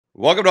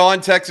Welcome to On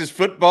Texas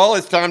Football.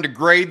 It's time to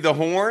grade the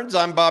horns.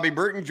 I'm Bobby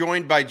Burton,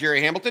 joined by Jerry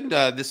Hamilton.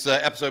 This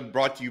episode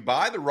brought to you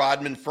by the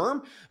Rodman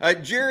Firm.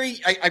 Jerry,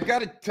 I've got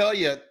to tell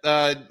you,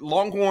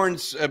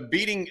 Longhorns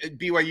beating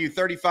BYU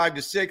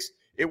 35-6.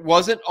 It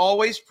wasn't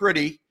always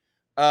pretty,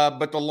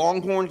 but the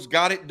Longhorns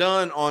got it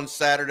done on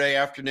Saturday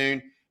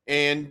afternoon.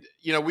 And,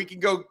 you know, we can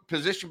go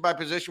position by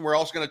position. We're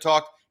also going to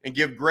talk and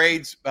give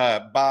grades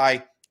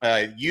by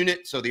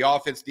unit, so the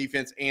offense,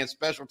 defense, and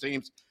special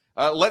teams.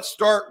 Let's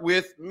start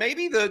with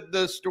maybe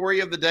the story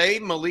of the day,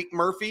 Maalik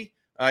Murphy,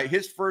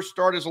 his first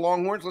start as a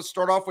Longhorns. Let's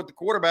start off with the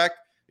quarterback,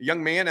 a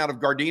young man out of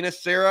Gardena,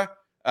 Sarah.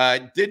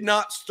 Did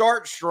not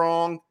start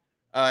strong,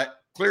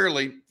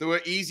 clearly. Threw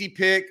an easy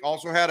pick,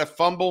 also had a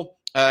fumble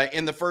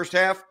in the first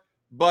half,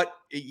 but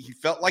he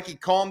felt like he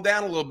calmed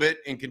down a little bit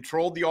and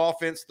controlled the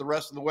offense the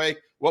rest of the way.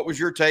 What was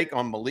your take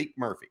on Maalik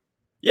Murphy?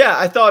 Yeah,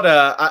 I thought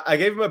I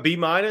gave him a B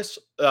minus.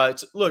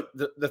 Look,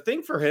 the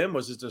thing for him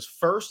was it's his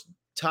first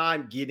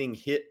time getting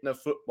hit in a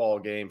football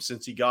game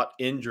since he got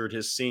injured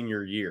his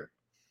senior year.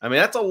 I mean,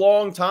 that's a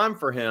long time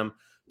for him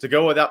to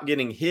go without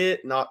getting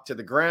hit, knocked to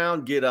the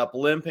ground, get up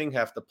limping,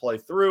 have to play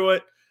through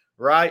it,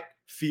 right?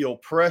 Feel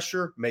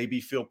pressure, maybe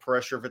feel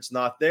pressure if it's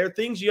not there.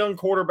 Things young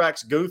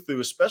quarterbacks go through,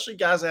 especially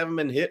guys that haven't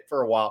been hit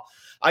for a while.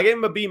 I gave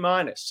him a B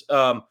minus.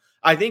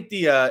 I think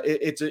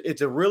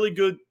it's a really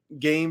good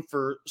game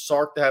for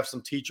Sark to have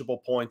some teachable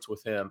points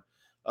with him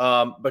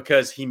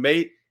because he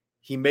made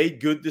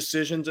good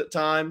decisions at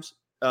times.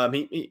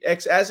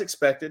 As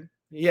expected,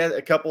 he had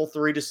a couple,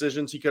 3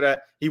 decisions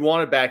he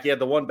wanted back. He had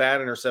the one bad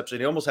interception.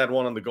 He almost had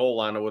one on the goal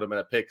line. It would have been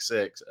a pick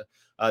 6.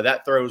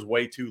 That throw was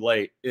way too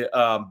late.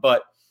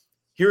 But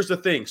here's the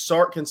thing.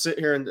 Sark can sit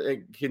here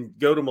and can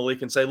go to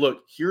Maalik and say,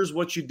 look, here's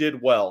what you did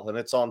well, and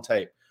it's on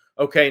tape.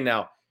 Okay,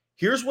 now,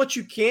 here's what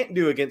you can't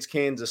do against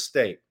Kansas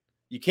State.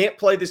 You can't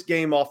play this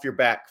game off your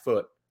back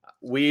foot.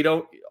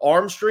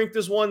 Arm strength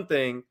is one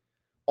thing.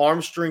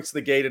 Arm strength's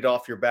negated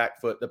off your back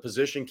foot. The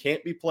position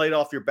can't be played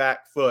off your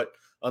back foot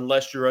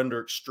unless you're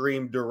under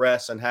extreme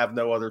duress and have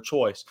no other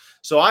choice.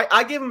 So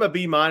I give him a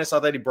B minus. I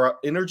thought he brought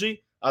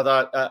energy. I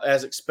thought,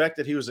 as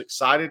expected, he was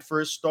excited for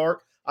his start.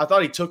 I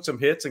thought he took some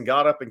hits and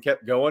got up and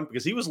kept going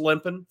because he was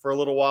limping for a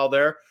little while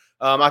there.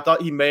 I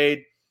thought he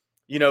made,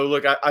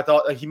 I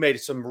thought he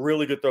made some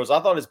really good throws. I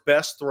thought his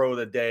best throw of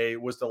the day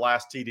was the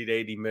last TD to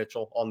A.D.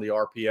 Mitchell on the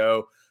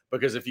RPO.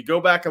 Because if you go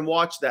back and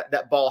watch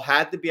that ball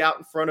had to be out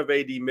in front of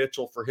A.D.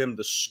 Mitchell for him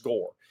to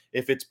score.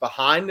 If it's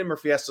behind him or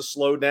if he has to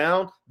slow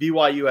down,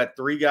 BYU had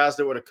 3 guys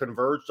that would have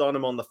converged on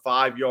him on the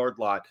 5-yard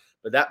line.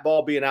 But that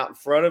ball being out in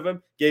front of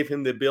him gave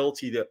him the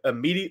ability to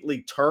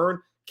immediately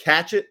turn,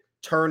 catch it,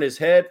 turn his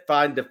head,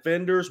 find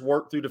defenders,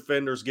 work through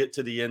defenders, get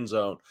to the end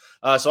zone.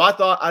 So I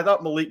thought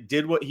Maalik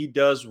did what he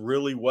does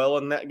really well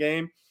in that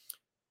game.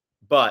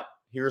 But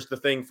here's the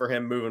thing for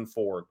him moving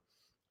forward.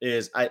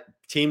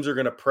 Teams are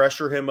going to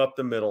pressure him up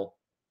the middle.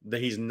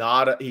 That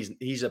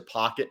he's a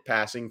pocket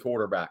passing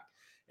quarterback,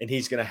 and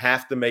he's going to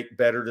have to make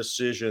better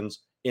decisions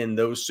in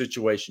those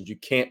situations. You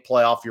can't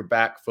play off your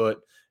back foot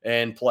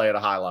and play at a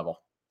high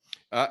level.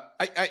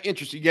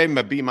 Interesting. You gave him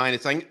a B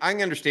minus. I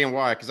understand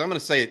why, because I'm going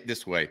to say it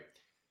this way: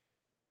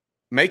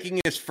 making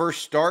his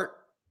first start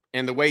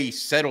and the way he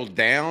settled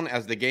down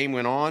as the game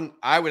went on,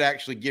 I would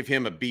actually give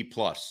him a B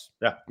plus.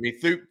 Yeah, I mean,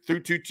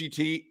 through two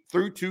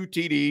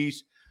TDs.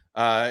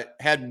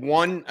 Had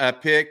one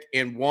pick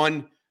and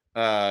one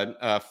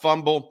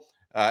fumble,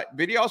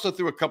 but he also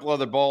threw a couple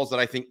other balls that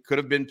I think could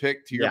have been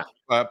picked. To your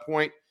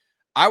point,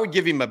 I would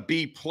give him a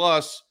B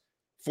plus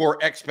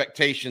for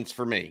expectations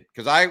for me,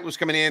 because I was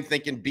coming in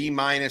thinking B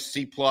minus,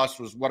 C plus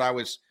was what I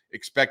was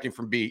expecting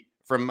from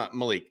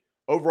Maalik.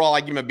 Overall,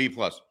 I give him a B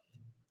plus.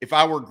 If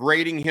I were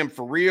grading him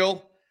for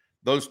real,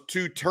 those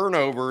 2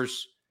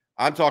 turnovers,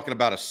 I'm talking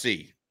about a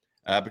C,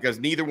 because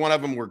neither one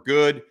of them were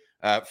good.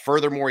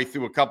 Furthermore, he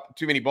threw a couple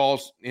too many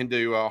balls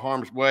into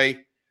harm's way.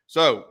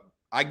 So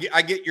I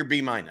get your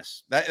B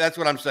minus. That's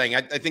what I'm saying.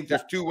 I think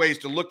there's 2 ways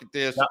to look at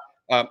this.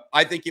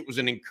 I think it was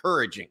an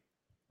encouraging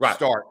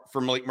start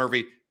for Maalik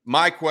Murphy.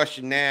 My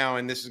question now,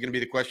 and this is going to be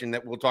the question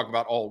that we'll talk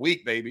about all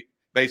week,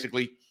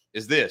 basically,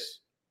 is this.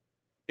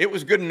 It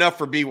was good enough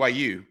for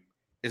BYU.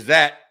 Is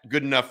that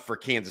good enough for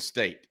Kansas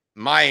State?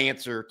 My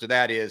answer to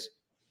that is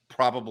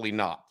probably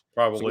not.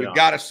 So we've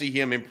got to see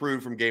him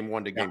improve from game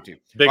 1 to game 2.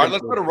 All right,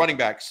 let's go to running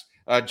backs.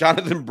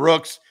 Jonathan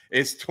Brooks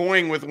is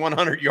toying with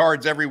 100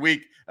 yards every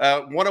week.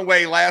 1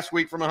 away last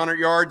week from 100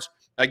 yards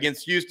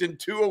against Houston,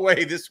 2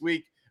 away this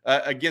week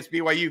against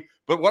BYU.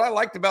 But what I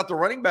liked about the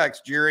running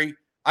backs, Jerry,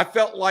 I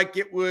felt like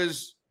it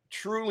was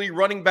truly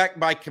running back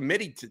by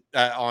committee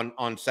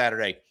on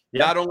Saturday.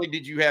 Yeah. Not only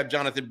did you have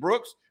Jonathan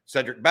Brooks,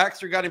 Cedric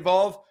Baxter got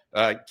involved.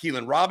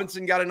 Keelan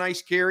Robinson got a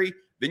nice carry.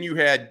 Then you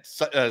had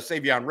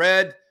Savion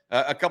Red,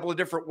 a couple of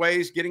different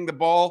ways getting the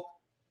ball.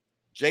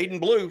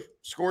 Jaden Blue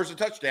scores a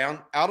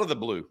touchdown out of the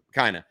blue,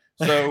 kind of.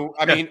 So,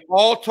 I mean,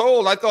 all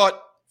told, I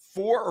thought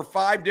 4 or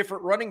 5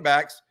 different running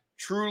backs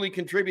truly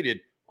contributed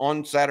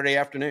on Saturday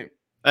afternoon.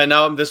 And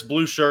now this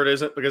blue shirt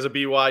isn't because of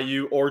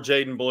BYU or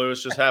Jaden Blue.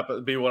 It's just happened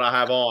to be what I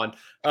have on.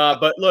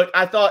 But look,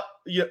 I thought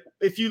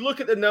if you look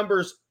at the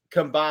numbers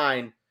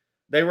combined,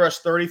 they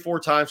rushed 34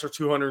 times for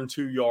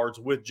 202 yards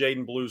with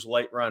Jaden Blue's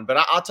late run. But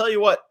I'll tell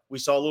you what, we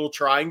saw a little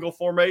triangle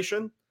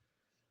formation.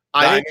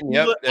 I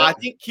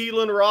think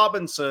Keelan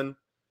Robinson,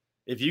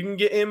 if you can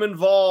get him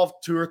involved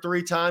 2 or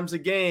 3 times a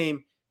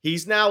game,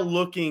 he's now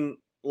looking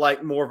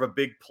like more of a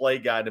big play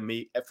guy to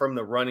me from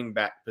the running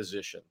back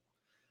position.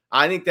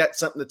 I think that's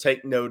something to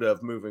take note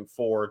of moving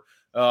forward,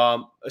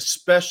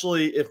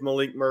 especially if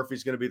Maalik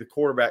Murphy's going to be the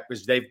quarterback,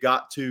 because they've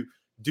got to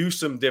do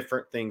some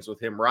different things with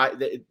him, right?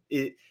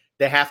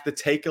 They have to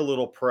take a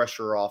little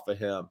pressure off of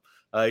him.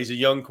 He's a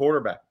young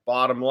quarterback,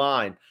 bottom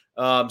line.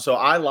 So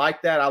I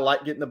like that. I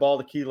like getting the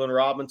ball to Keelan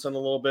Robinson a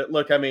little bit.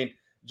 Look, I mean,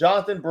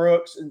 Jonathan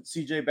Brooks and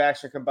CJ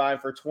Baxter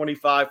combined for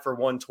 25 for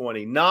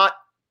 120. Not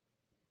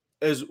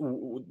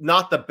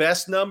the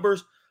best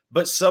numbers,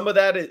 but some of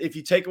that, if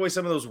you take away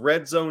some of those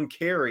red zone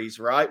carries,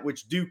 right,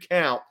 which do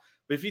count,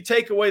 but if you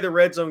take away the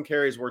red zone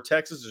carries where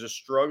Texas is just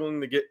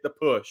struggling to get the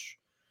push,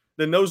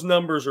 then those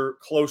numbers are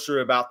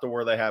closer about to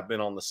where they have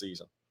been on the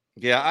season.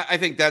 Yeah, I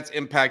think that's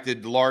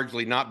impacted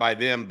largely not by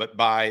them, but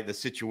by the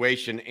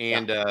situation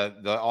and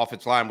the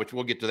offensive line, which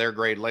we'll get to their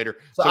grade later.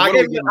 So I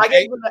gave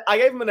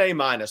him an A-,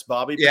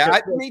 Bobby. Yeah,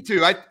 me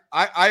too.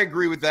 I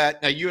agree with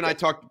that. Now, you and I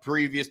talked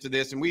previous to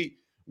this, and we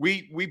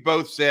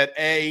both said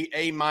A-.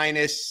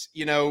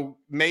 You know,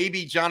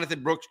 maybe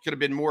Jonathan Brooks could have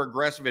been more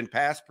aggressive in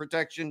pass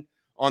protection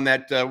on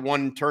that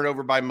one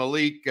turnover by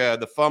Maalik,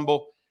 the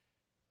fumble.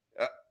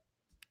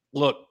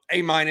 Look,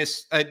 A-.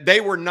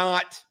 They were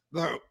not.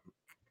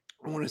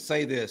 I want to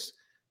say this.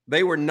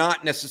 They were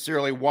not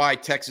necessarily why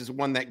Texas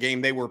won that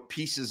game. They were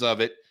pieces of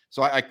it.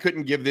 So I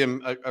couldn't give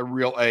them a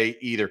real A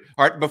either.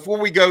 All right, before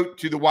we go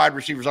to the wide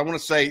receivers, I want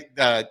to say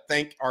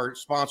thank our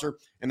sponsor,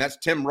 and that's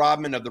Tim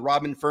Rodman of the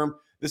Rodman Firm.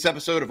 This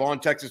episode of On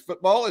Texas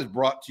Football is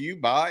brought to you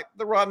by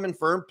the Rodman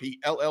Firm,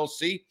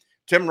 PLLC.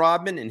 Tim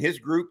Rodman and his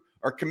group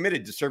are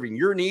committed to serving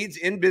your needs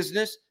in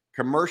business,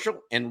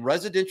 commercial, and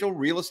residential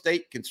real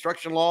estate,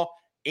 construction law,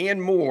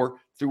 and more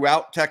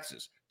throughout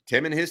Texas.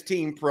 Tim and his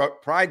team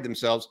pride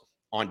themselves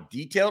on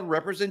detailed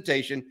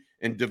representation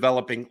and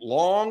developing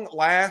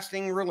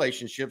long-lasting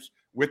relationships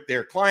with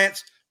their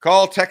clients.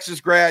 Call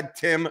Texas grad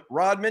Tim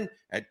Rodman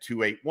at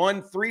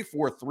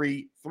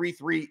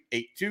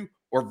 281-343-3382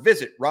 or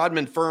visit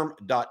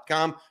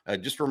rodmanfirm.com.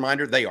 Just a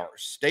reminder, they are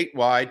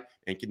statewide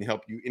and can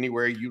help you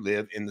anywhere you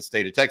live in the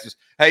state of Texas.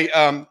 Hey,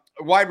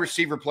 wide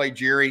receiver play,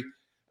 Jerry.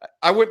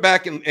 I went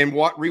back and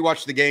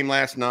rewatched the game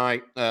last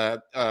night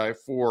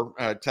for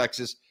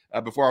Texas.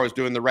 Before I was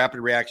doing the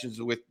rapid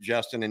reactions with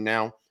Justin and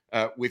now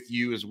with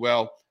you as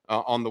well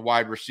on the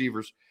wide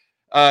receivers.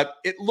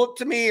 It looked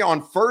to me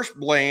on first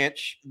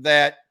blanch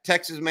that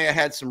Texas may have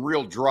had some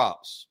real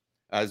drops,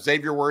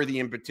 Xavier Worthy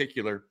in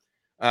particular.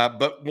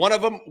 But one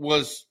of them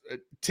was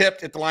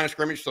tipped at the line of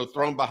scrimmage, so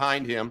thrown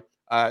behind him.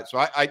 So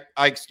I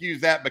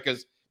excuse that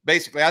because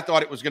basically I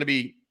thought that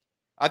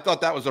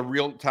was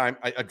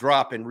a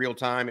drop in real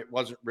time. It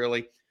wasn't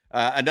really.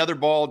 Another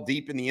ball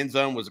deep in the end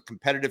zone was a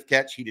competitive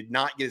catch. He did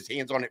not get his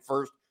hands on it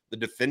first. The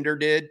defender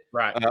did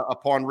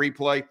upon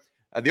replay.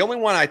 The only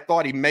one I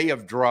thought he may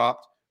have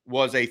dropped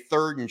was a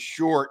 3rd and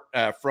short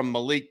from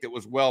Maalik that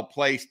was well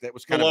placed. That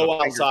was kind of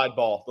low outside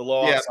ball. The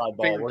low outside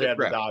ball where he had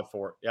to dive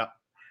for it. Yeah.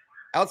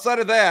 Outside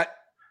of that,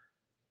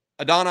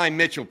 Adonai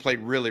Mitchell played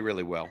really,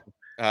 really well.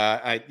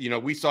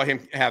 We saw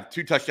him have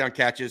 2 touchdown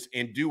catches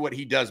and do what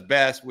he does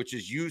best, which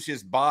is use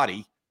his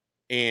body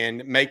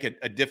and make it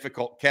a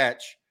difficult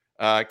catch.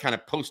 Kind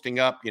of posting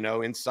up,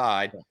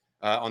 inside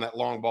on that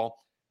long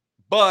ball.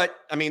 But,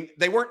 I mean,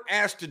 they weren't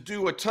asked to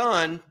do a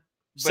ton.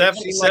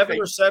 Seven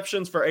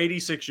receptions for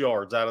 86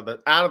 yards out of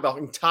the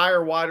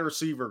entire wide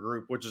receiver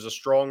group, which is a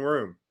strong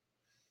room.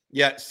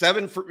 Yeah,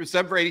 7 for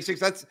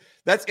 86. That's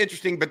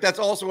interesting, but that's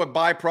also a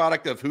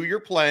byproduct of who you're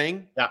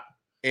playing. Yeah.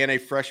 And a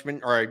freshman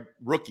or a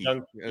rookie.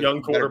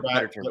 Young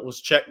quarterback that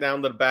was checked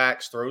down to the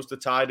backs, throws to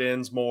tight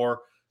ends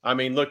more. I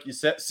mean, look, you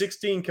set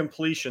 16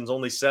 completions,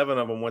 only 7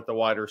 of them went to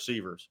wide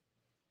receivers.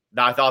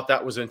 I thought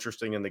that was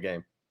interesting in the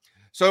game.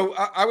 So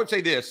I would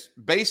say this,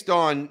 based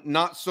on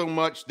not so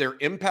much their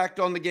impact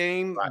on the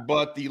game,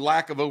 but the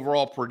lack of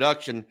overall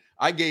production,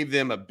 I gave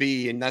them a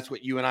B, and that's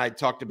what you and I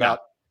talked about.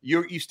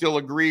 Yeah. You still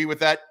agree with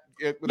that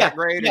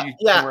grade?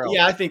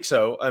 Yeah, I think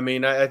so. I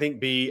mean, I think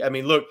B. I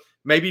mean, look,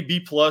 maybe B+.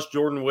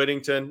 Jordan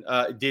Whittington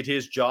did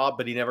his job,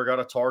 but he never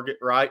got a target,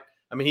 right?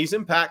 I mean, he's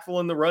impactful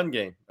in the run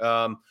game.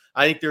 I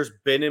think there's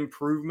been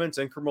increment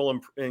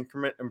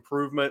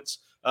improvements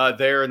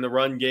there in the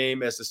run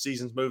game as the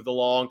season's moved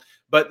along,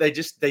 but they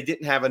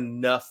didn't have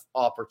enough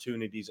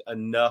opportunities,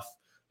 enough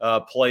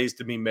plays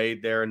to be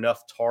made there,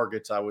 enough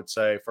targets, I would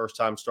say, first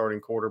time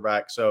starting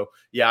quarterback. So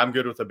yeah, I'm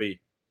good with a B.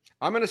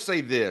 I'm going to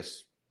say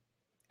this.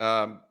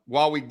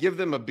 While we give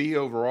them a B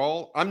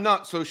overall, I'm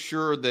not so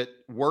sure that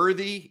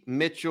Worthy,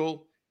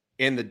 Mitchell,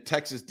 and the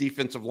Texas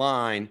defensive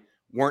line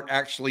weren't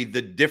actually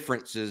the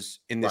differences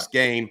in this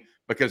game,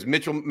 because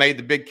Mitchell made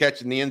the big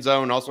catch in the end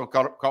zone, also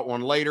caught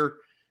one later.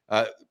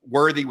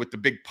 Worthy with the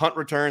big punt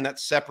return,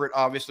 that's separate.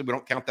 Obviously, we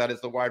don't count that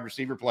as the wide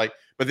receiver play,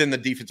 but then the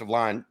defensive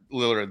line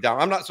literally down.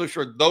 I'm not so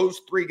sure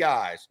those 3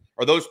 guys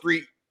or those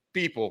 3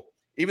 people,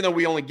 even though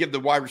we only give the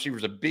wide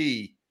receivers a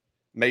B,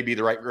 may be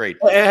the right grade.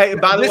 Hey,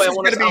 by the This way, I is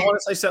want gonna to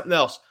say something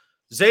else.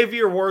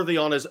 Xavier Worthy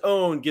on his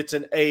own gets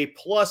an A+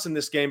 in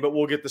this game, but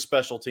we'll get the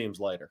special teams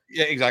later.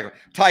 Yeah, exactly.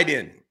 Tight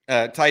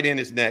end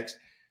is next.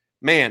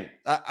 Man,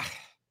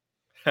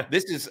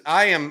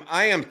 I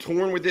am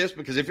torn with this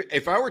because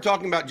if I were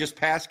talking about just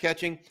pass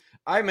catching,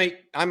 I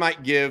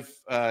might give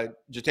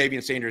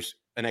Jatavian Sanders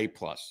an A+.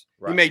 Right.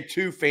 He made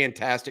 2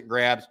 fantastic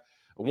grabs.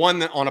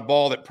 One on a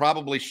ball that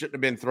probably shouldn't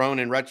have been thrown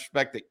in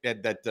retrospect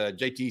that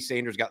JT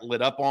Sanders got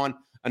lit up on.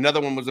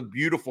 Another one was a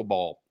beautiful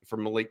ball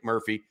from Maalik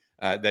Murphy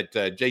that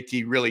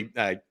JT really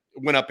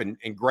went up and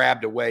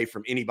grabbed away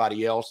from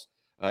anybody else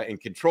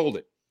and controlled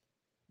it.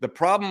 The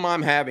problem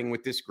I'm having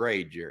with this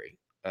grade, Jerry,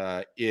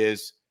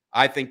 is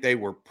I think they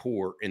were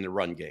poor in the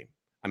run game.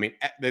 I mean,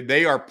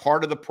 they are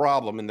part of the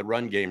problem in the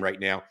run game right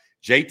now.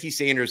 JT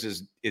Sanders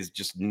is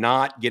just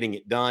not getting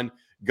it done.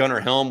 Gunnar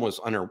Helm was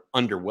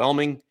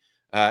underwhelming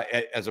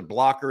as a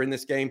blocker in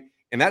this game.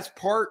 And that's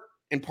part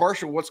and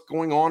partial what's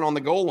going on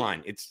the goal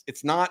line.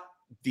 It's not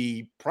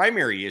the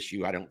primary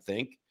issue, I don't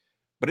think,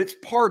 but it's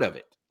part of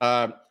it.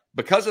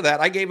 Because of that,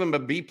 I gave him a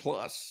B+.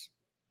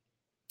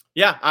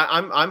 Yeah,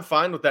 I'm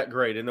fine with that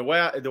grade. And the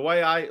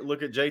way I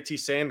look at JT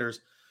Sanders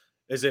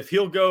is if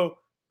he'll go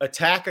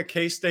attack a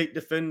K-State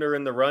defender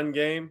in the run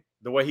game,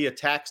 the way he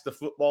attacks the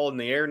football in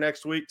the air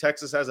next week,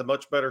 Texas has a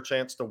much better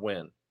chance to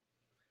win.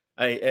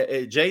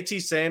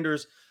 JT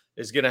Sanders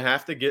is going to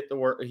have to get the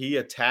work. He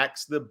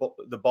attacks the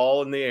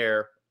ball in the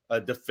air, a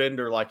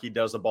defender like he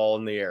does a ball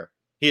in the air.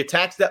 He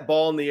attacks that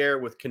ball in the air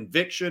with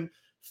conviction,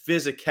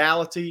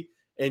 physicality,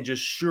 and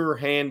just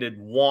sure-handed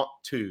want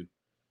to.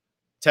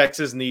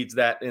 Texas needs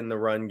that in the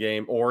run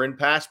game or in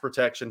pass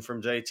protection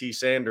from JT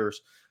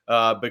Sanders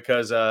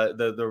because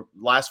the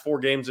last 4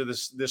 games of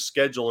this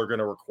schedule are going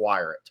to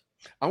require it.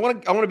 I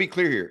want to be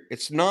clear here.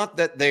 It's not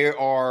that they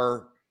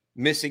are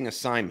missing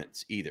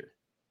assignments either.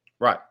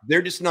 Right.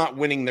 They're just not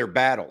winning their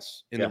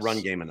battles in the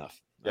run game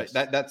enough. Yes.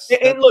 That's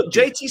look,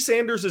 JT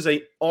Sanders is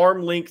a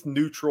arm length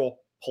neutral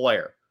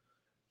player.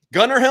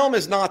 Gunnar Helm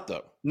is not,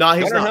 though. No,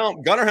 he's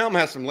not. Gunnar Helm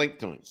has some length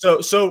to him.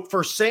 So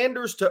for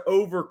Sanders to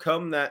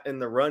overcome that in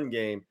the run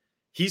game,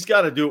 he's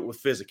got to do it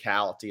with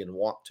physicality and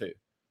want to.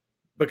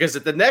 Because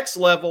at the next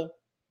level,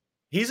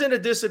 he's in a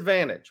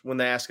disadvantage when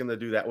they ask him to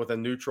do that with a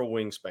neutral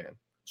wingspan.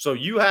 So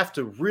you have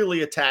to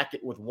really attack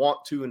it with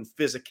want to and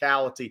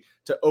physicality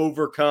to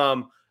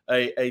overcome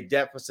a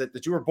deficit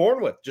that you were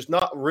born with, just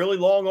not really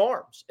long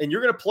arms. And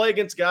you're going to play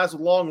against guys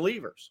with long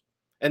levers,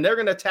 and they're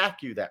going to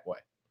attack you that way.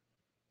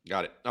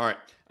 Got it. All right.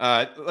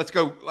 Let's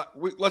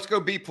go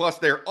B+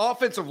 there.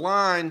 Offensive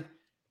line,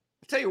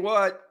 I'll tell you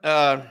what,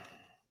 they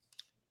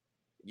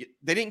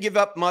didn't give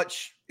up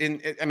much.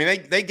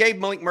 They gave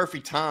Maalik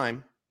Murphy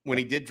time when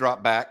he did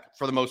drop back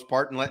for the most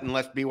part,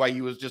 unless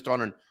BYU was just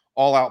on an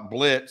all-out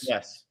blitz.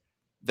 Yes.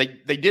 They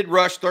did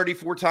rush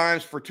 34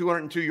 times for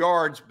 202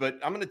 yards, but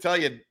I'm going to tell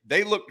you,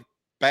 they looked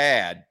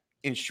bad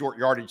in short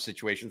yardage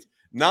situations,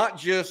 not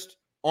just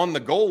on the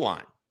goal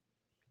line,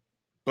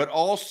 but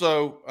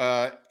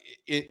also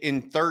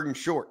in 3rd and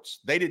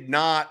shorts. They did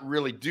not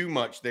really do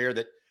much there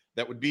that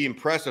would be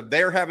impressive.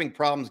 They're having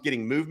problems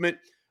getting movement.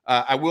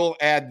 I will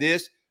add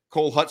this.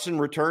 Cole Hudson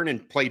returned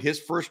and played his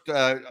first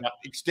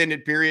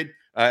extended period,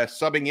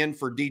 subbing in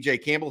for DJ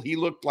Campbell. He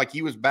looked like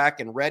he was back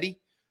and ready,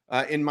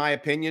 in my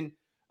opinion.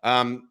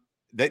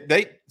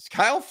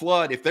 Kyle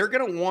Flood, if they're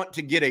going to want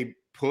to get a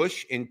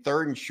push in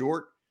 3rd and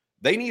short,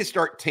 they need to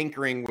start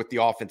tinkering with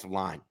the offensive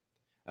line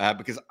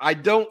because I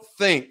don't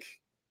think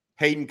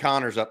Hayden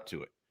Connor's up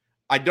to it.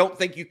 I don't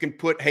think you can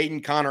put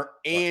Hayden Connor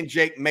and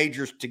Jake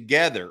Majors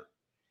together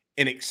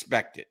and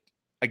expect it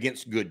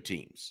against good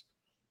teams.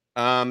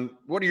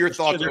 What are your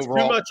thoughts There's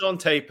overall? too much on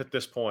tape at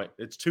this point.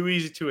 It's too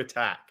easy to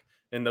attack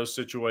in those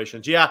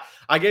situations. Yeah,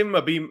 I gave him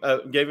a B.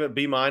 Gave him a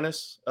B-.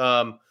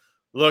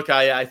 Look,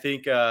 I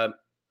think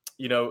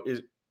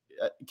is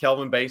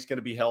Kelvin Banks going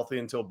to be healthy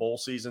until bowl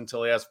season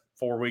until he has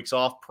 4 weeks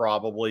off?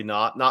 Probably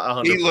not.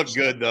 Not 100%. He looked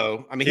good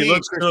though. I mean, he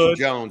looks Christian good.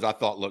 Jones, I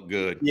thought looked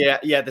good.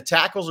 Yeah. The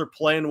tackles are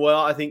playing well.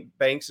 I think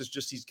Banks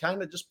he's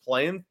kind of just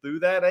playing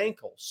through that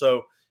ankle.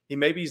 So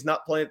he's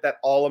not playing at that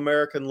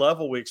All-American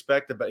level we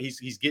expected, but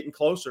he's getting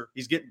closer.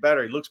 He's getting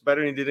better. He looks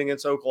better than he did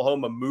against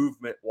Oklahoma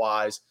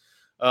movement-wise.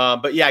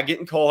 But yeah,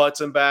 getting Cole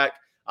Hudson back,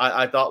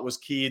 I thought was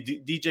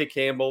key. DJ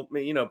Campbell,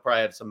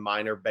 probably had some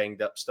minor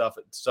banged up stuff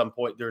at some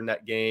point during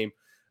that game.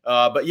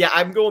 But yeah,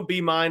 I'm going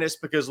B-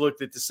 because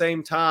look, at the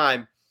same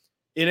time,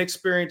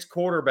 inexperienced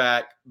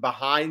quarterback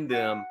behind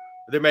them,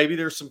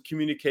 there's some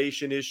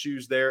communication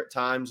issues there at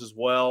times as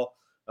well.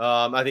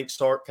 I think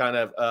Stark kind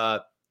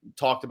of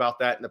talked about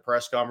that in the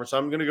press conference. So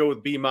I'm going to go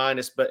with B-.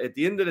 But at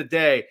the end of the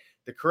day,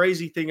 the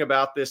crazy thing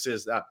about this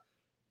is that,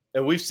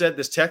 and we've said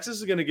this, Texas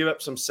is going to give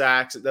up some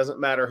sacks. It doesn't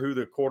matter who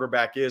the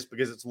quarterback is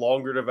because it's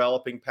longer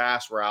developing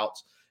pass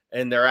routes,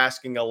 and they're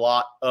asking a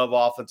lot of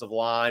offensive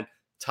line,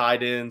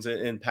 tight ends,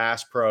 and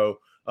pass pro.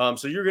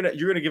 So you're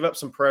gonna give up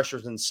some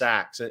pressures and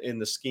sacks in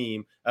the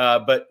scheme,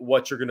 but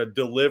what you're going to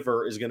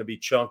deliver is going to be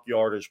chunk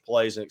yardage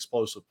plays and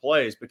explosive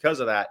plays because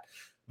of that.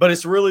 but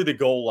it's really the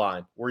goal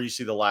line where you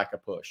see the lack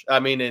of push.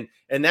 I mean,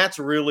 and that's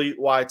really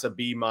why it's a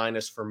B-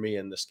 for me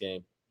in this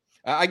game.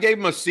 I gave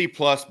him a C+,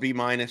 B-.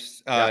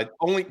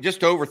 Only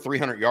just over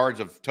 300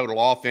 yards of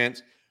total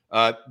offense.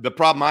 The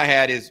problem I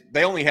had is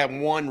they only have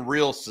one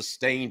real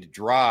sustained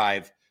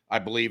drive, I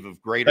believe,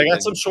 of greater. They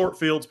got some short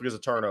fields because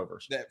of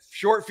turnovers.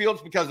 Short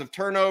fields because of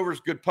turnovers,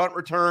 good punt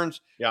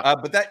returns. Yeah.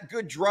 But that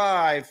good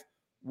drive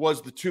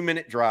was the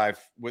 2-minute drive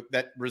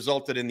that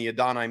resulted in the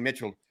Adonai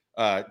Mitchell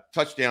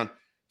touchdown.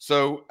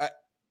 So,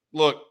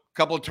 look, a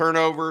couple of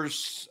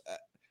turnovers.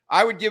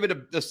 I would give it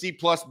a C+,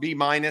 B-.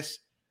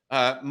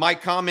 My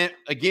comment,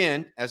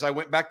 again, as I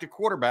went back to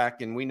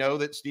quarterback, and we know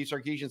that Steve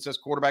Sarkisian says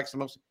quarterback's the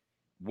most,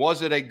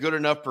 was it a good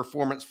enough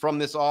performance from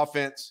this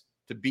offense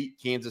to beat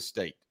Kansas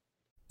State?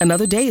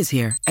 Another day is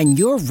here, and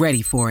you're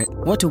ready for it.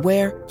 What to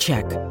wear?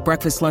 Check.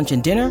 Breakfast, lunch,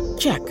 and dinner?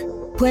 Check.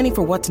 Planning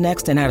for what's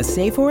next and how to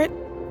save for it?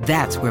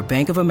 That's where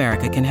Bank of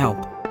America can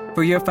help.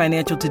 For your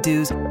financial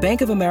to-dos,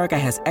 Bank of America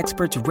has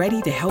experts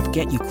ready to help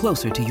get you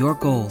closer to your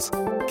goals.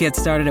 Get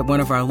started at one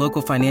of our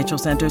local financial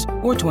centers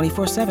or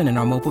 24/7 in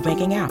our mobile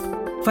banking app.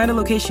 Find a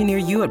location near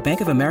you at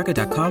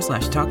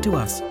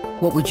bankofamerica.com/talktous.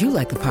 What would you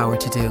like the power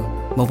to do?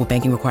 Mobile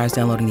banking requires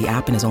downloading the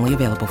app and is only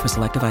available for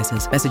select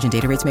devices. Message and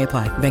data rates may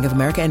apply. Bank of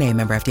America N.A.,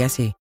 member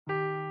FDIC.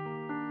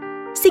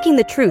 Seeking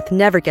the truth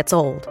never gets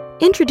old.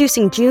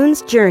 Introducing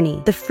June's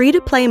Journey, the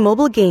free-to-play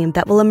mobile game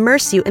that will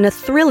immerse you in a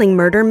thrilling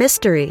murder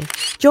mystery.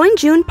 Join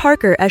June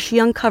Parker as she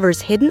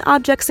uncovers hidden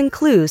objects and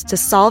clues to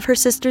solve her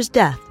sister's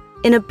death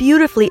in a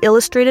beautifully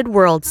illustrated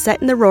world set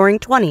in the Roaring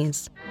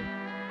 '20s.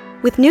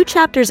 With new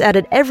chapters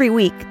added every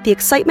week, the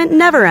excitement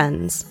never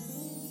ends.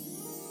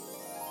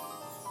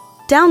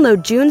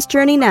 Download June's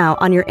Journey now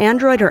on your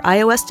Android or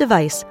iOS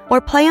device,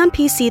 or play on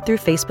PC through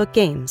Facebook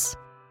Games.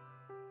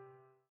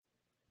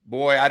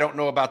 Boy, I don't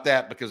know about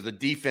that because the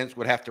defense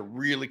would have to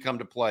really come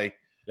to play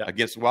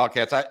against the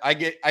Wildcats. I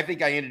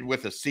think I ended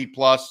with a C+.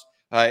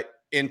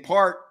 In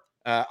part,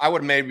 I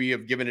would maybe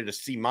have given it a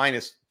C-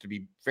 to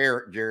be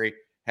fair, Jerry,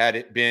 had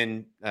it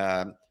been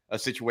a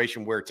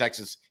situation where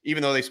Texas,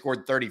 even though they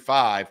scored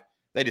 35,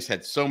 they just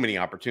had so many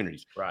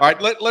opportunities. Right. All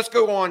right, let's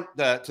go on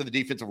to the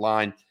defensive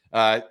line.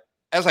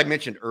 As I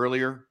mentioned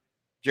earlier,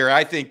 Jerry,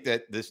 I think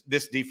that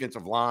this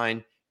defensive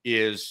line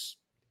is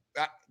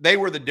they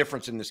were the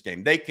difference in this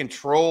game. They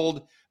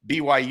controlled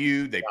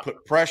BYU. They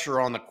put pressure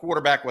on the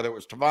quarterback, whether it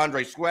was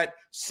Tavondre Sweat,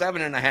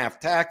 7.5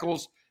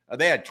 tackles.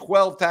 They had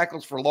 12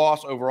 tackles for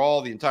loss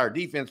overall, the entire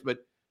defense. But,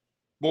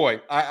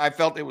 boy, I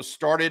felt it was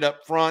started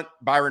up front.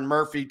 Byron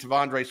Murphy,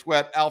 Tavondre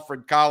Sweat,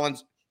 Alfred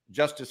Collins,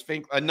 Justice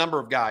Fink, a number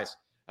of guys.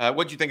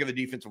 What did you think of the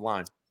defensive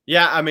line?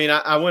 Yeah, I mean,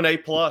 I went A+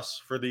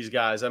 for these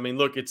guys. I mean,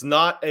 look, it's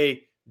not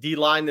a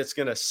D-line that's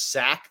going to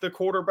sack the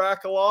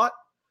quarterback a lot,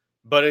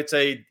 but it's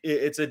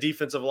a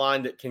defensive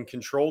line that can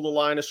control the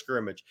line of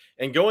scrimmage.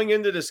 And going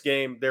into this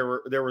game,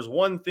 there was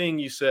one thing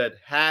you said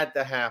had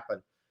to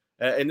happen.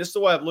 And this is the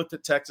way I've looked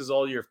at Texas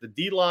all year. If the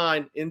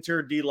D-line,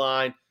 interior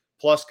D-line,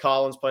 plus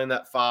Collins playing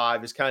that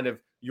 5 is kind of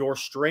your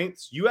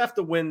strengths, you have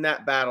to win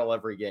that battle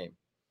every game.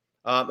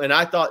 And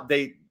I thought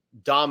they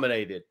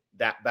dominated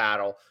that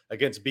battle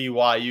against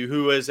BYU,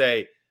 who is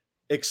a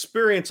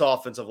experienced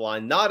offensive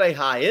line, not a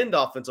high-end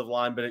offensive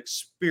line, but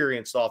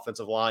experienced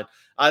offensive line.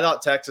 I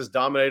thought Texas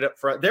dominated up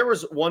front. There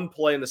was one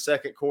play in the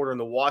second quarter in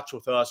the watch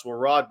with us where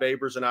Rod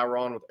Babers and I were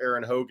on with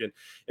Aaron Hogan,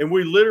 and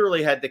we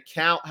literally had to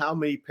count how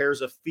many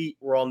pairs of feet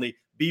were on the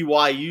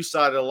BYU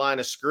side of the line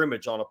of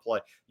scrimmage on a play.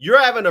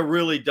 You're having a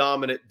really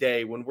dominant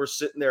day when we're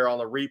sitting there on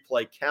the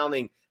replay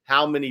counting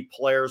how many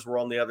players were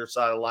on the other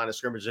side of the line of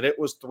scrimmage, and it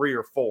was 3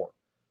 or 4,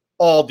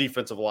 all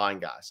defensive line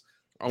guys.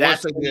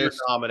 That's when you're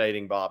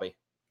dominating, Bobby.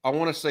 I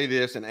want to say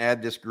this and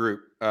add this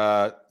group.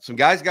 Some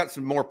guys got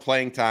some more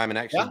playing time and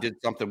actually did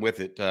something with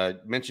it.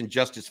 Mentioned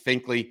Justice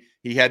Finkley.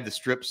 He had the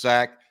strip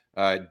sack.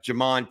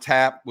 Jamon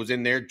Tapp was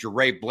in there.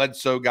 Jeray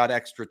Bledsoe got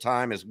extra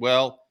time as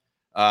well.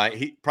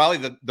 He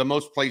probably the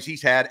most plays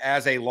he's had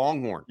as a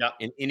Longhorn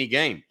in any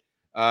game.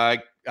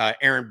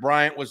 Aaron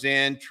Bryant was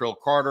in. Trill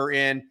Carter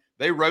in.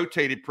 They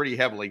rotated pretty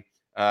heavily.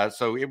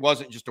 So it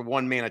wasn't just a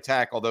one-man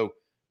attack, although,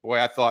 boy,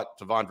 I thought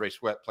Tavondre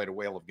Sweat played a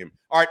whale of a game.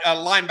 All right,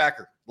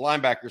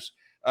 linebackers.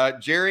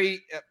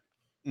 Jerry,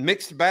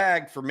 mixed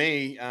bag for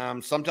me.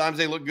 Sometimes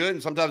they look good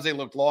and sometimes they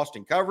look lost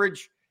in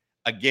coverage.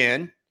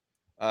 Again,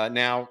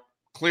 now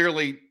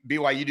clearly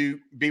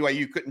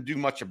BYU couldn't do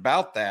much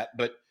about that,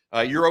 but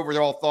your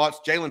overall thoughts.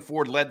 Jalen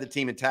Ford led the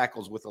team in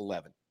tackles with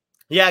 11.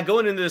 Yeah,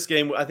 going into this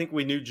game, I think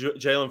we knew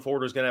Jalen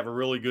Ford was going to have a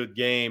really good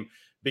game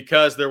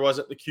because there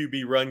wasn't the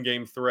QB run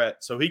game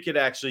threat. So he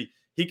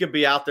could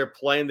be out there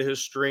playing to his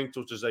strength,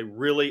 which is a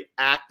really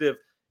active,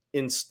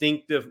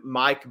 instinctive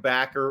Mike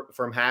backer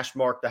from hash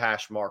mark to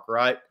hash mark,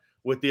 right?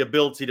 With the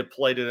ability to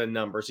play to the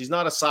numbers. He's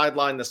not a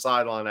sideline to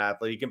sideline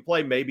athlete. He can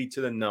play maybe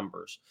to the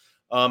numbers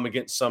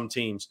against some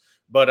teams.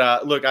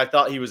 But look, I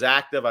thought he was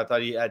active. I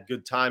thought he had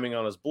good timing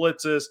on his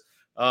blitzes,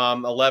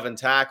 11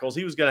 tackles.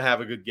 He was going to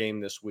have a good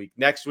game this week.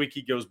 Next week,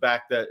 he goes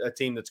back to a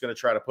team that's going to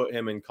try to put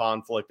him in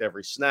conflict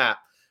every snap.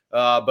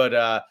 But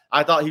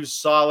I thought he was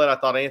solid. I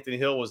thought Anthony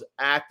Hill was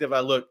active.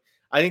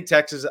 I think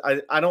Texas,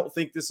 I don't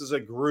think this is a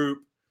group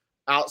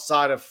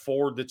outside of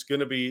Ford that's going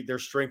to be, their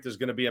strength is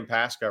going to be in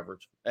pass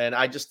coverage. And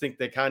I just think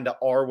they kind of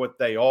are what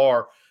they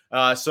are.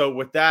 So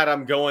with that,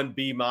 I'm going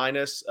B-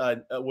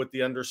 with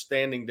the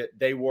understanding that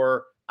they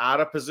were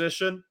out of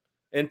position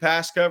in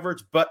pass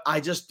coverage, but I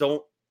just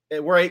don't,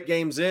 we're 8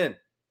 games in.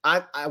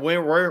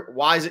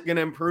 Why is it going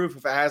to improve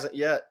if it hasn't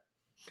yet?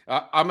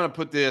 I'm going to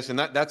put this, and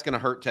that's going to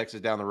hurt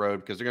Texas down the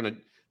road because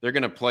they're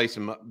going to play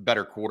some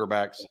better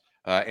quarterbacks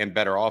and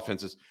better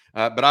offenses.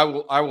 But I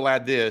will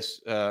add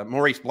this: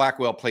 Maurice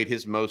Blackwell played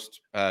his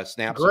most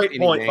snaps. Great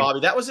point, Bobby.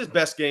 That was his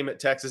best game at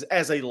Texas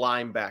as a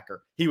linebacker.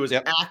 He was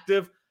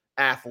active,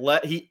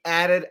 He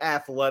added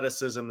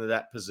athleticism to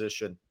that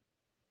position.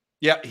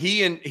 Yeah,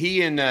 he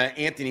and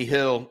Anthony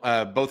Hill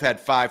both had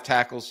 5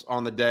 tackles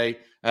on the day.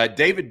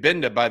 David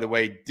Benda, by the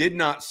way, did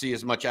not see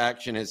as much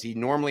action as he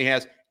normally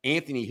has.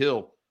 Anthony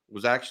Hill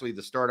was actually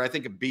the starter. I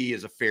think a B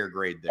is a fair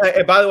grade there.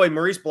 And by the way,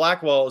 Maurice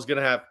Blackwell is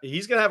going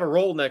to have a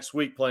role next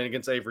week playing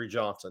against Avery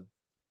Johnson.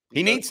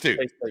 He needs to.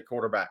 State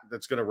quarterback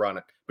that's going to run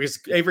it because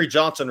Avery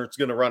Johnson is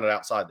going to run it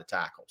outside the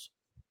tackles.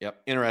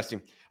 Yep,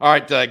 interesting. All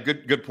right,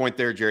 good point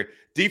there, Jerry.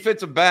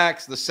 Defensive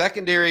backs, the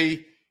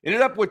secondary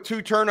ended up with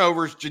 2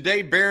 turnovers.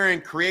 Jahdae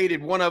Barron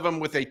created one of them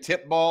with a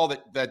tip ball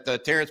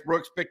that Terrence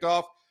Brooks picked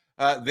off.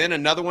 Then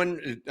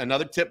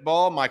another tip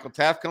ball Michael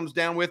Taft comes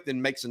down with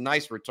and makes a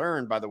nice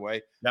return, by the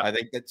way. Yep. I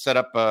think that set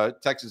up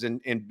Texas in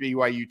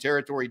BYU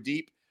territory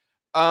deep.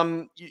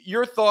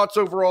 Your thoughts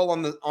overall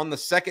on the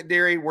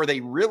secondary? Were they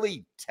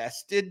really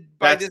tested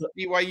by this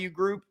BYU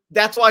group?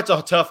 That's why it's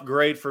a tough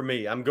grade for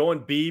me. I'm going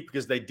B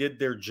because they did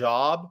their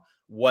job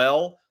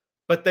well,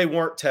 but they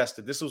weren't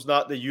tested. This was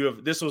not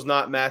this was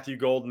not Matthew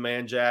Golden,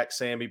 Manjack,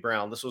 Sammy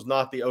Brown. This was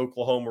not the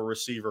Oklahoma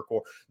receiver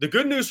corps. The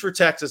good news for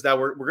Texas, now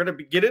we're going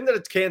to get into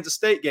the Kansas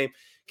State game.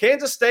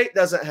 Kansas State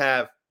doesn't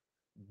have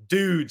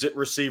dudes at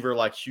receiver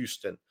like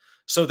Houston.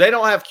 So they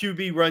don't have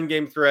QB run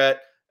game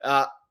threat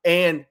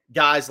and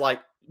guys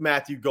like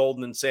Matthew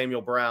Golden and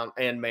Samuel Brown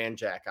and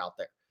Manjack out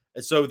there.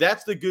 And so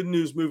that's the good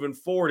news moving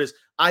forward is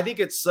I think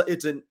it's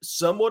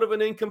somewhat of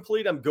an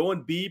incomplete. I'm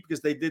going B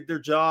because they did their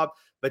job.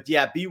 But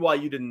yeah,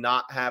 BYU did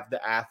not have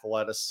the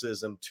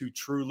athleticism to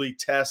truly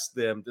test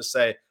them to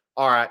say,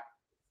 all right,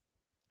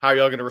 how are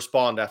y'all going to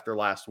respond after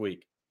last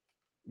week?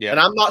 Yeah. And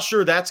I'm not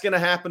sure that's going to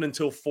happen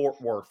until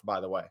Fort Worth, by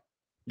the way.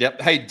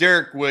 Yep. Hey,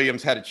 Derek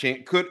Williams had a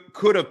chance.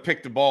 Could have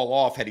picked the ball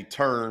off had he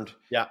turned.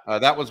 Yeah.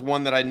 That was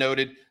one that I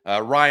noted.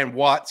 Ryan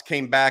Watts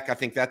came back. I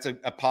think that's a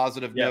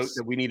positive note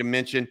that we need to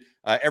mention.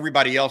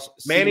 Everybody else.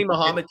 Manny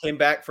Muhammad came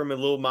back from a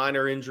little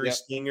minor injury.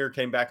 Stinger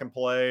came back and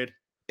played.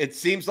 It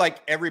seems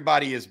like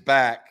everybody is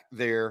back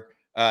there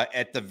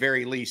at the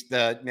very least.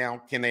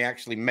 Now, can they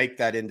actually make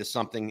that into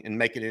something and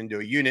make it into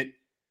a unit?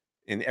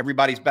 And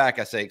everybody's back,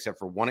 I say, except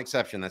for one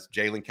exception. That's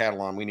Jalen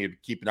Catalon. We need to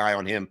keep an eye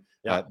on him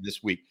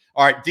this week.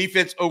 All right,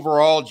 defense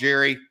overall,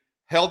 Jerry,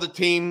 held a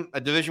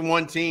Division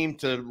I team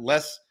to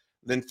less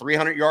than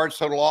 300 yards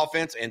total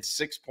offense and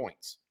 6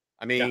 points.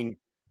 I mean,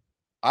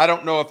 I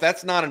don't know if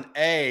that's not an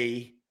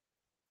A.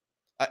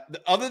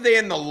 Other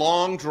than the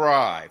long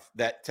drive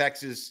that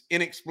Texas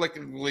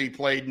inexplicably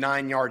played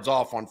 9 yards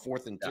off on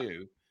 4th and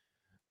 2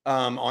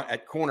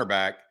 at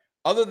cornerback,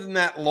 other than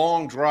that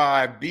long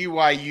drive,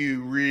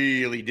 BYU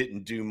really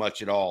didn't do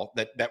much at all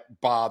that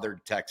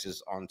bothered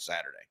Texas on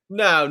Saturday.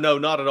 No,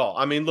 not at all.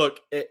 I mean, look,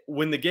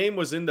 when the game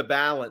was in the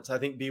balance, I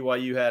think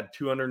BYU had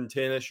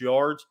 210-ish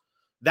yards.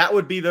 That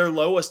would be their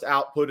lowest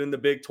output in the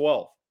Big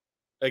 12.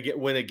 Again,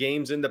 when a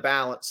game's in the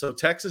balance. So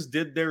Texas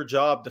did their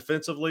job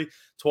defensively,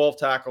 12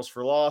 tackles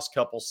for loss,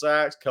 couple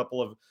sacks,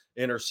 couple of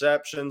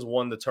interceptions,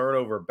 won the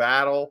turnover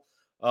battle.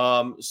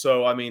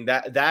 So, I mean,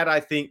 that I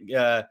think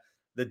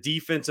the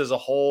defense as a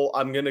whole,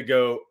 I'm going to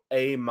go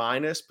A-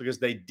 because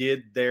they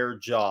did their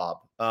job.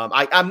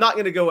 I'm not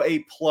going to go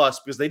A+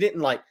 because they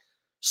didn't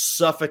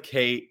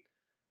suffocate,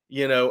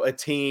 a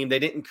team. They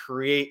didn't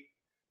create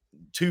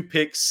 2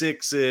 pick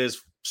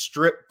sixes,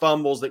 strip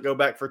fumbles that go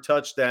back for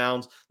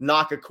touchdowns,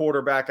 knock a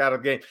quarterback out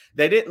of the game.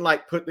 They didn't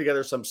put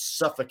together some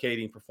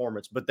suffocating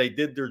performance, but they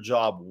did their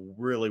job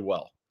really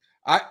well.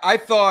 I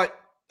thought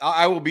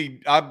I'll be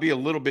a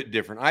little bit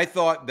different. I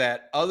thought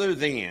that other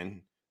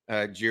than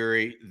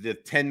Jerry, the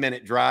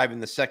 10-minute drive in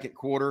the second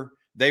quarter,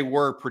 they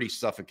were pretty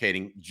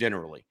suffocating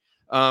generally.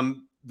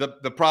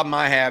 The problem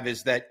I have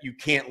is that you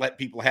can't let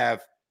people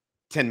have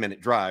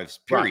 10-minute drives,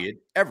 period,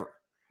 ever.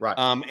 Right.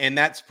 And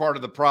that's part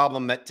of the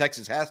problem that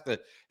Texas has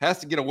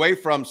to get away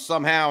from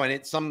somehow. And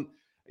it's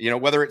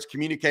whether it's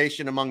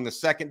communication among the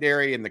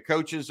secondary and the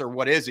coaches or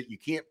what is it, you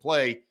can't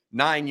play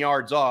 9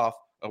 yards off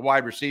a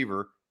wide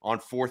receiver on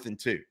 4th and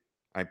 2.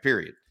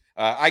 Period.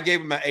 I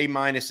gave him an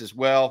A- as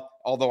well,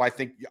 although I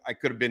think I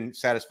could have been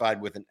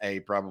satisfied with an A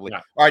probably. Yeah.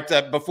 All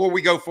right. Before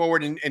we go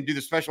forward and do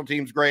the special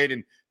teams grade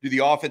and do the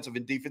offensive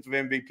and defensive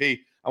MVP,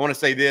 I want to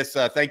say this.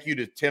 Thank you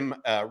to Tim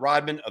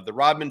Rodman of the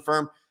Rodman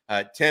Firm.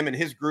 Tim and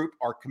his group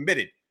are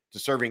committed to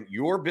serving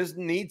your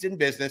business needs in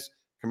business,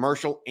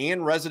 commercial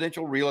and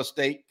residential real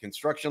estate,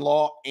 construction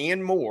law,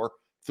 and more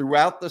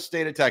throughout the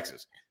state of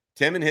Texas.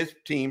 Tim and his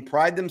team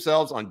pride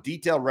themselves on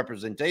detailed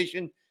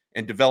representation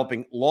and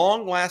developing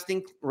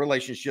long-lasting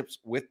relationships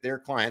with their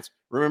clients.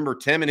 Remember,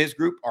 Tim and his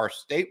group are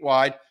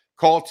statewide.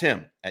 Call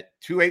Tim at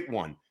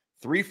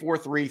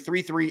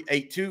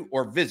 281-343-3382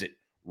 or visit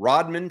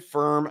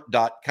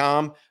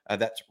rodmanfirm.com.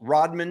 That's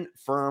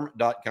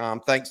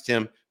rodmanfirm.com. Thanks,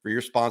 Tim, for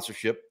your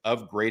sponsorship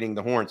of Grading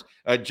the Horns.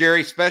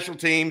 Jerry, special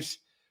teams,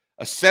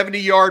 a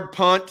 70-yard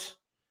punt,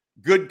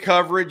 good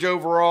coverage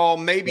overall,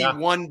 maybe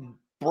one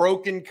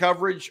broken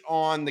coverage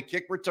on the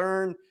kick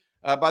return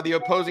by the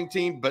opposing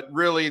team, but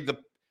really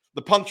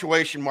the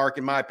punctuation mark,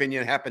 in my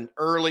opinion, happened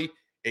early.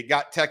 It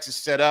got Texas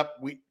set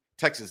up.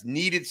 Texas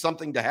needed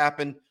something to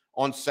happen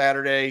on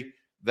Saturday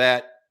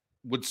that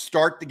would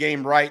start the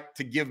game right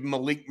to give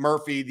Maalik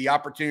Murphy the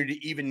opportunity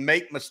to even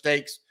make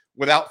mistakes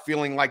without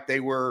feeling like they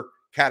were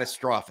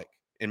catastrophic,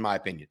 in my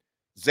opinion.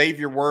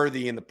 Xavier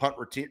Worthy and the punt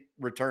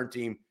return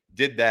team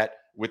did that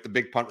with the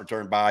big punt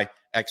return by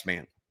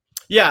X-Man.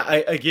 Yeah,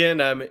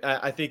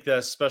 I think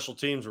the special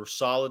teams were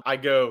solid.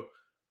 I'm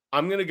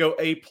going to go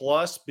A+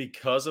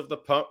 because of the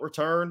punt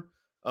return.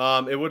 It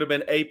wowould have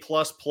been A++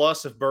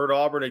 if Bert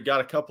Auburn had got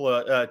a couple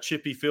of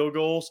chippy field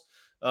goals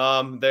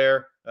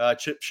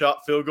chip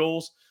shot field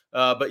goals.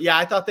 But yeah,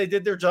 I thought they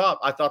did their job.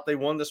 I thought they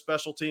won the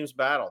special teams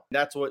battle.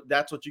 That's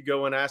what you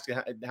go and ask.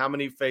 How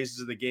many phases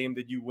of the game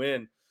did you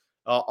win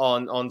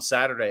on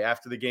Saturday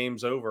after the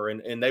game's over?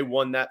 And they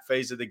won that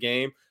phase of the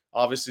game.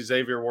 Obviously,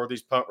 Xavier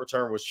Worthy's punt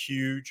return was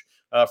huge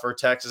for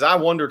Texas. I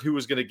wondered who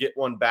was going to get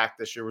one back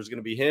this year. Was it going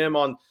to be him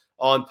on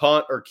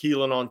punt or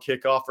Keelan on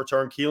kickoff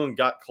return? Keelan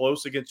got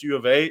close against U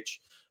of H,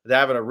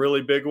 having a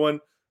really big one.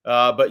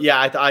 But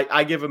yeah,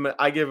 I give him an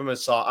A+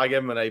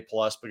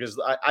 because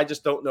I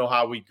just don't know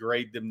how we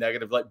grade them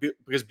negative.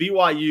 Because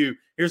BYU,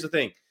 here's the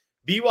thing,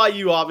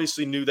 BYU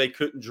obviously knew they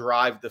couldn't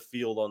drive the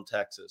field on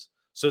Texas,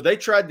 so they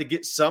tried to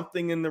get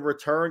something in the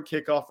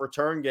kickoff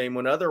return game.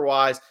 When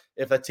otherwise,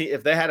 if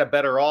they had a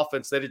better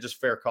offense, they'd have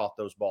just fair caught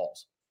those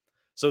balls.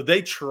 So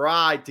they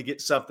tried to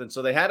get something.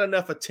 So they had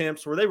enough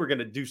attempts where they were going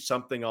to do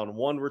something on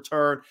one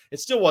return. It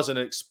still wasn't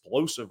an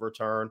explosive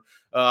return,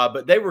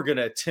 but they were going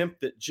to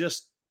attempt it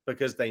just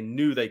because they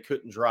knew they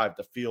couldn't drive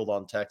the field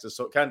on Texas.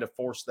 So it kind of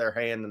forced their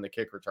hand in the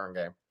kick return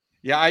game.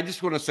 Yeah, I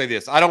just want to say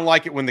this. I don't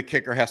like it when the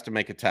kicker has to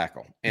make a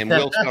tackle, and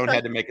Will Stone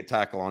had to make a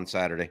tackle on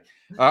Saturday.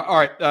 All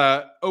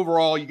right.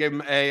 Overall, you gave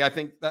him A. I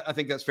think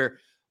that's fair.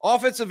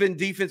 Offensive and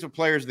defensive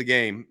players of the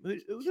game.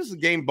 Who does the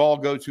game ball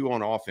go to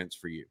on offense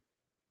for you?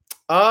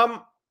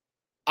 I'm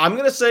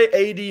going to say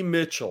A.D.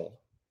 Mitchell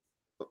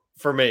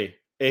for me.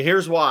 And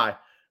here's why.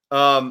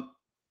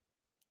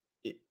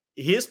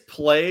 His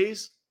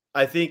plays,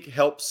 I think,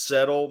 helped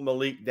settle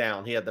Maalik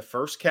down. He had the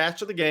first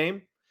catch of the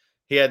game.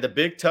 He had the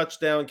big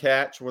touchdown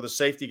catch where the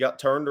safety got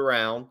turned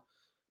around,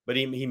 but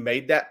he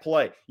made that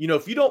play.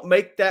 If you don't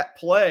make that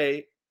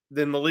play,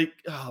 then Maalik,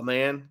 oh,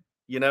 man,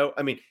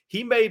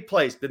 he made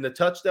plays. Then the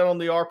touchdown on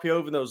the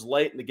RPO, even though it was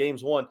late and the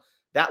game's won,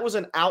 that was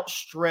an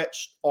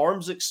outstretched,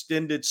 arms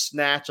extended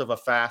snatch of a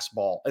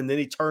fastball, and then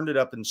he turned it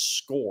up and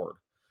scored.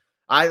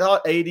 I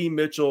thought A.D.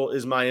 Mitchell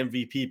is my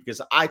MVP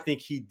because I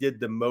think he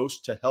did the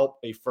most to help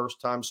a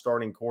first-time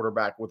starting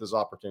quarterback with his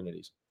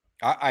opportunities.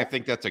 I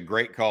think that's a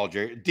great call,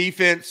 Jerry.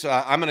 Defense,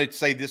 I'm going to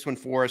say this one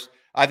for us.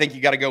 I think you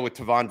got to go with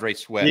T'Vondre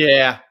Sweat.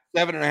 Yeah.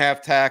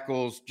 7.5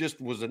 tackles,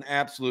 just was an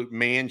absolute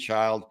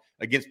man-child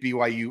against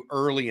BYU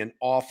early and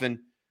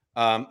often.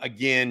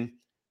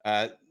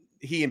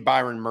 He and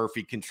Byron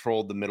Murphy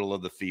controlled the middle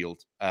of the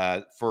field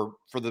for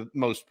the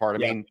most part. I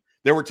mean,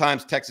 there were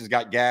times Texas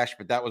got gashed,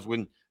 but that was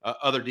when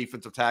other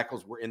defensive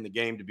tackles were in the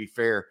game, to be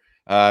fair.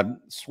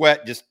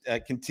 Sweat just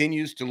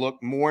continues to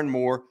look more and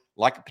more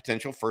like a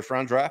potential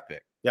first-round draft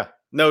pick. Yeah,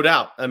 no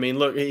doubt. I mean,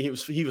 look, he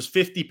was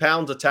 50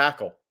 pounds a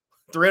tackle,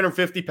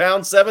 350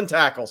 pounds, 7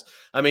 tackles.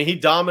 I mean, he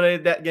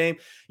dominated that game.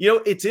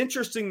 It's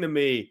interesting to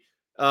me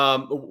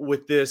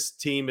with this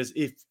team is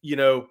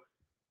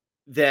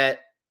that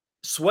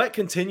Sweat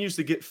continues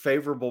to get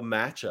favorable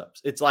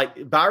matchups. It's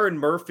like Byron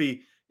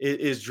Murphy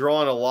is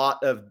drawing a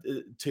lot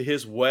to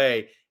his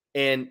way.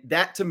 And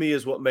that to me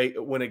is what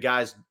when a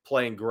guy's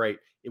playing great.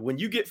 When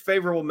you get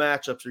favorable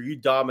matchups, are you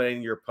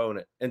dominating your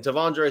opponent? And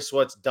T'Vondre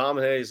Sweat's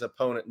dominated his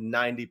opponent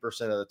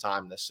 90% of the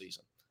time this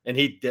season. And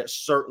he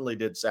certainly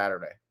did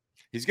Saturday.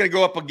 He's going to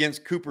go up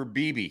against Cooper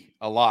Beebe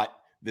a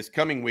lot this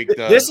coming week.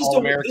 This is the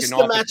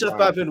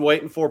matchup I've been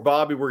waiting for,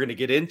 Bobby. We're going to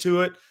get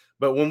into it.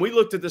 But when we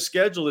looked at the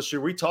schedule this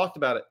year, we talked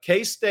about it.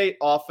 K-State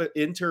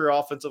interior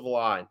offensive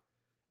line,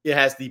 it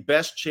has the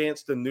best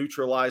chance to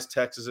neutralize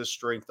Texas's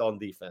strength on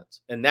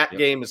defense. And that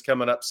game is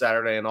coming up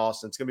Saturday in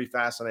Austin. It's going to be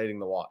fascinating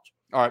to watch.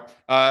 All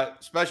right.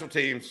 Special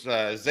teams,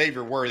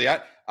 Xavier Worthy.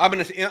 I'm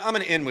going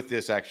to end with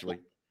this, actually.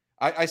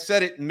 I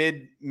said it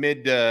mid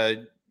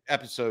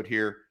episode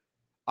here.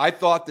 I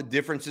thought the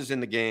differences in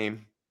the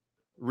game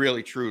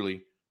really,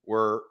 truly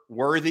were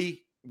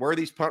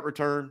Worthy's punt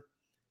return,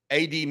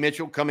 A.D.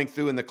 Mitchell coming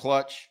through in the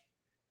clutch,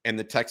 and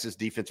the Texas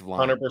defensive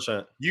line.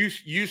 100%.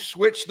 You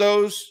switch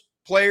those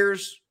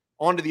players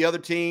onto the other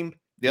team,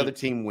 the other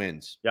team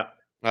wins. Yeah.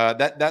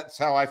 That's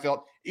how I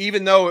felt.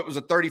 Even though it was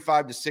a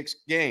 35-6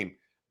 game,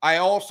 I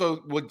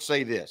also would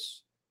say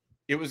this.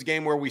 It was a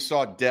game where we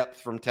saw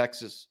depth from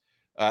Texas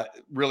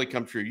really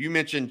come true. You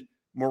mentioned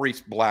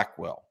Maurice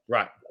Blackwell.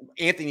 Right.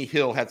 Anthony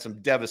Hill had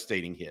some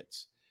devastating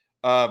hits.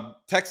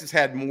 Texas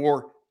had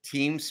more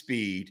team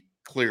speed,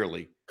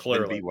 clearly.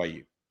 than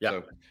BYU. Yeah.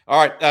 So,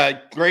 all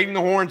right. Grading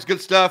the horns,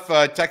 good stuff.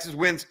 Texas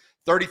wins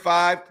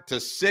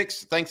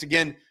 35-6. Thanks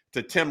again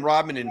to Tim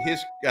Rodman and his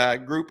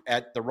group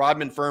at the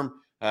Rodman Firm,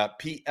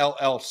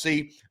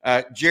 PLLC.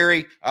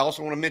 Jerry, I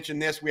also want to mention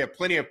this. We have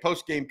plenty of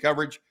post-game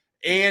coverage,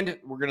 and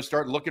we're going to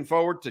start looking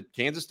forward to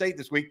Kansas State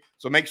this week.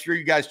 So make sure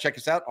you guys check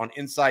us out on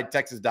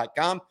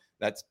InsideTexas.com.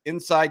 That's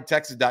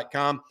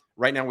InsideTexas.com.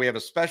 Right now we have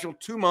a special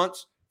 2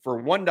 months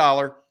for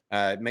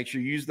 $1. Make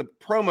sure you use the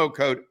promo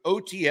code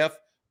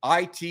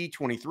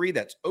OTFIT23.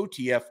 That's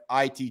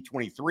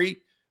OTFIT23.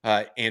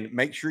 And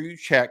make sure you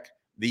check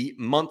the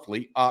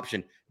monthly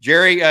option.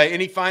 Jerry,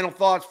 any final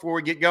thoughts before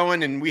we get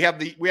going? And we have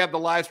the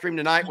live stream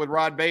tonight with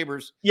Rod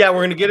Babers. Yeah, we're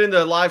going to get into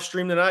the live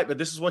stream tonight, but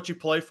this is what you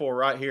play for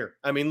right here.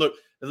 I mean, look,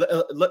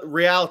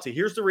 reality.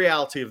 Here's the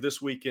reality of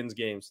this weekend's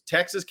games.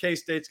 Texas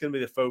K-State's going to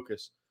be the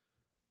focus.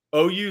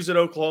 OU's at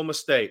Oklahoma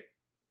State.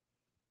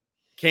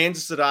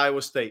 Kansas at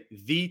Iowa State.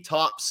 The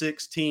top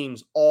 6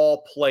 teams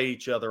all play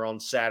each other on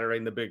Saturday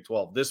in the Big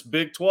 12. This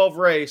Big 12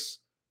 race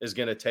is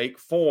going to take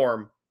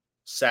form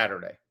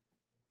Saturday.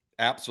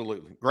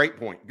 Absolutely. Great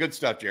point. Good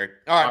stuff, Jerry.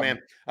 All right,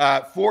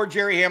 man. For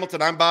Jerry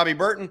Hamilton, I'm Bobby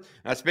Burton.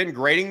 That's been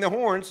Grading the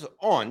Horns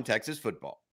on Texas Football.